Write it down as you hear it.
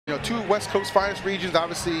You know, two West Coast finest regions,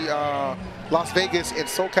 obviously Las Vegas and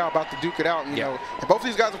SoCal about to duke it out. You know, and both of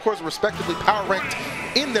these guys, of course, are respectively power ranked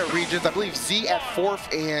in their regions. I believe Z at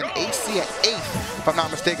 4th and AC at 8th, if I'm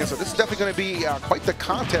not mistaken. So this is definitely going to be quite the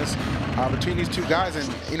contest between these two guys.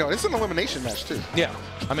 And, you know, this is an elimination match, too. Yeah.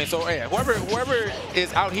 I mean, so yeah, whoever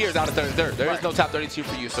is out here is out of 33rd. There is no top 32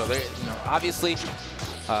 for you. So, you know, obviously,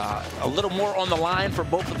 a little more on the line for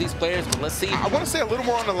both of these players, but let's see. I want to say a little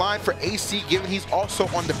more on the line for AC, given he's also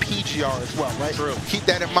on the PGR as well, right? True. Keep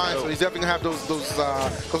that in mind. So he's definitely gonna have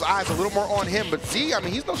those eyes a little more on him. But Z, I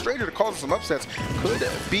mean, he's no stranger to causing some upsets. Could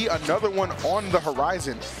be another one on the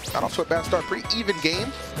horizon. Not off to a bad start. Pretty even game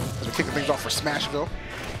as we're kicking things off for Smashville.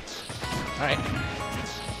 All right.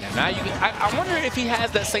 Now you, I wonder if he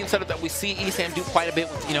has that same setup that we see ESAM do quite a bit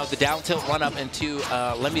with, you know, the down tilt run up into,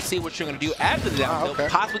 let me see what you're going to do after the down tilt,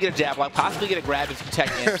 possibly get a jab block, possibly get a grab if you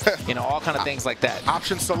tech in, you know, all kind of things like that.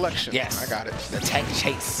 Option selection. Yes. I got it. The tech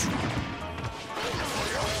chase.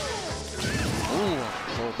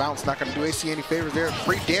 Ooh, little bounce, not going to do AC any favors there.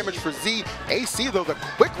 Great damage for Z. AC, though, the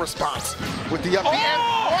quick response with the up B. And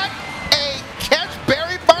what a catch.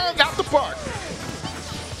 Barry Bonds out the park.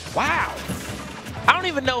 Wow. I don't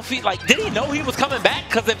even know if he, like, did he know he was coming back?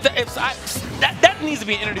 Because that needs to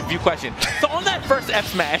be an interview question. So on that first F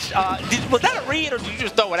smash, was that a read or did you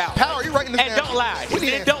just throw it out? Power, are you writing this down? And don't lie.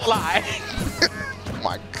 And don't lie. Oh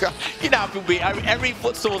my God. You know how people be. I mean, every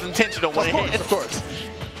footstool is intentional when it hits. Of course.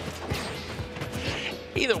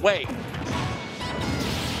 Either way,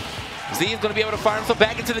 Z is going to be able to fire himself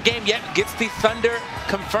back into the game. Yet gets the Thunder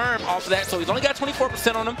confirmed off of that. So he's only got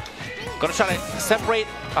 24% on him. Going to try to separate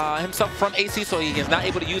himself from AC so he is not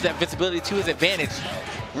able to use that invincibility to his advantage.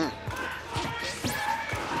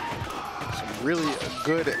 Some really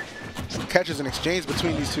good catches and exchange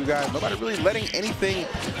between these two guys. Nobody really letting anything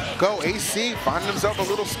go. AC finding himself a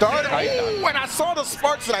little start. Ooh, and I saw the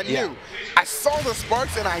sparks and I knew. Yeah. I saw the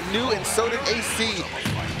sparks and I knew, and so did AC.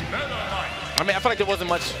 I mean, I feel like there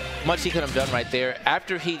wasn't much he could have done right there.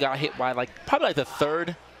 After he got hit by probably like the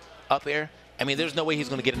third up air, I mean, there's no way he's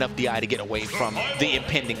going to get enough DI to get away from the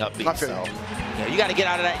impending up B. So, yeah, you got to get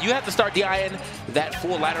out of that. You have to start DIing that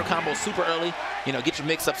full ladder combo super early. You know, get your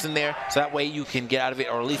mix-ups in there so that way you can get out of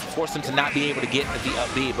it, or at least force him to not be able to get the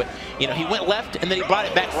up B. But, you know, he went left and then he brought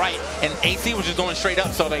it back right, and AC was just going straight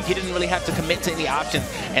up, so like he didn't really have to commit to any options,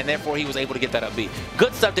 and therefore he was able to get that up B.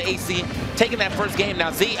 Good stuff to AC, taking that first game.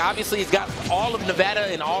 Now Z obviously has got all of Nevada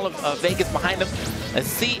and all of Vegas behind him. Let's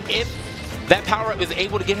see if that power-up is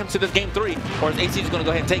able to get him to this game 3, or is AC just going to go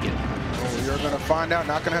ahead and take it? Oh, you're going to find out.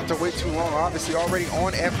 Not going to have to wait too long. Obviously already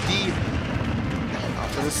on FD.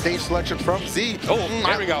 After the stage selection from Z. Oh,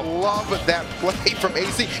 there we go. I love that play from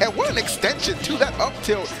AC. And what an extension to that up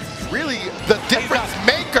tilt. Really the difference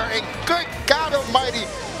maker. And good God almighty.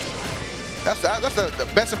 That's the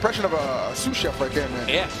best impression of a sous chef right there, man.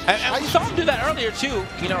 Yeah, and we saw him do that earlier too,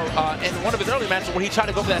 you know, in one of his early matches where he tried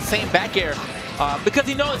to go for that same back air because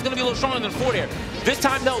he knows it's going to be a little stronger than forward air. This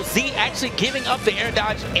time, though, Z actually giving up the air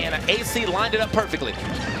dodge, and AC lined it up perfectly.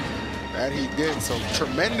 That he did. So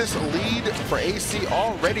tremendous lead for AC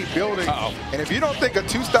already building. And if you don't think a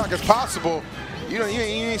 2-stock is possible, you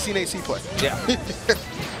ain't seen AC play. Yeah.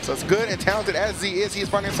 So it's good and talented as Z is. He is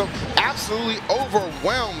finding himself absolutely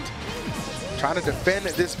overwhelmed, trying to defend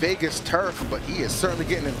this Vegas turf, but he is certainly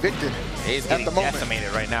getting evicted. He's getting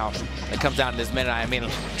decimated right now. It comes down to this minute. I mean,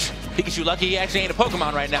 Pikachu lucky he actually ain't a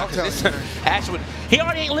Pokemon right now. He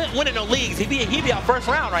already ain't winning no leagues. He'd be out first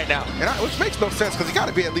round right now. And which makes no sense because he got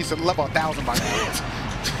to be at least a level 1,000 by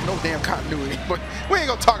now. No damn continuity. But we ain't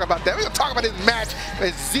gonna talk about that. We're gonna talk about this match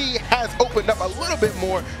as Z has opened up a little bit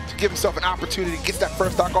more to give himself an opportunity to get that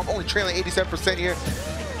first stock off, only trailing 87% here.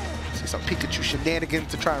 See some Pikachu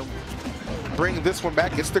shenanigans to try and bring this one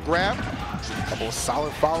back. Gets the grab. A couple of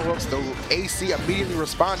solid follow-ups, though AC immediately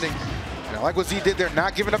responding. And I like what Z did there,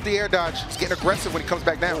 not giving up the air dodge. He's getting aggressive when he comes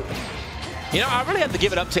back down. You know, I really have to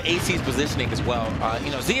give it up to AC's positioning as well.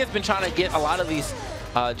 You know, Z has been trying to get a lot of these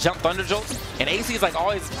jump thunder jolts, and AC is like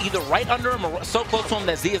always either right under him or so close to him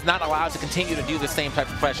that Z is not allowed to continue to do the same type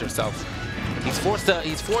of pressure. So he's forced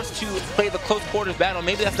to play the close quarters battle.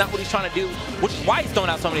 Maybe that's not what he's trying to do, which is why he's throwing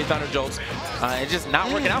out so many thunder jolts. It's just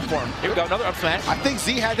not working out for him. Here we go, another up smash. I think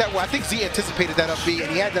Z had that. Well, I think Z anticipated that up B, and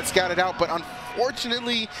he had that scouted out, but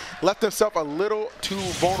unfortunately left himself a little too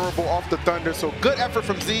vulnerable off the thunder. So good effort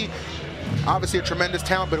from Z. Obviously a tremendous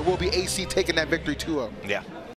talent, but it will be AC taking that victory 2-0. Yeah.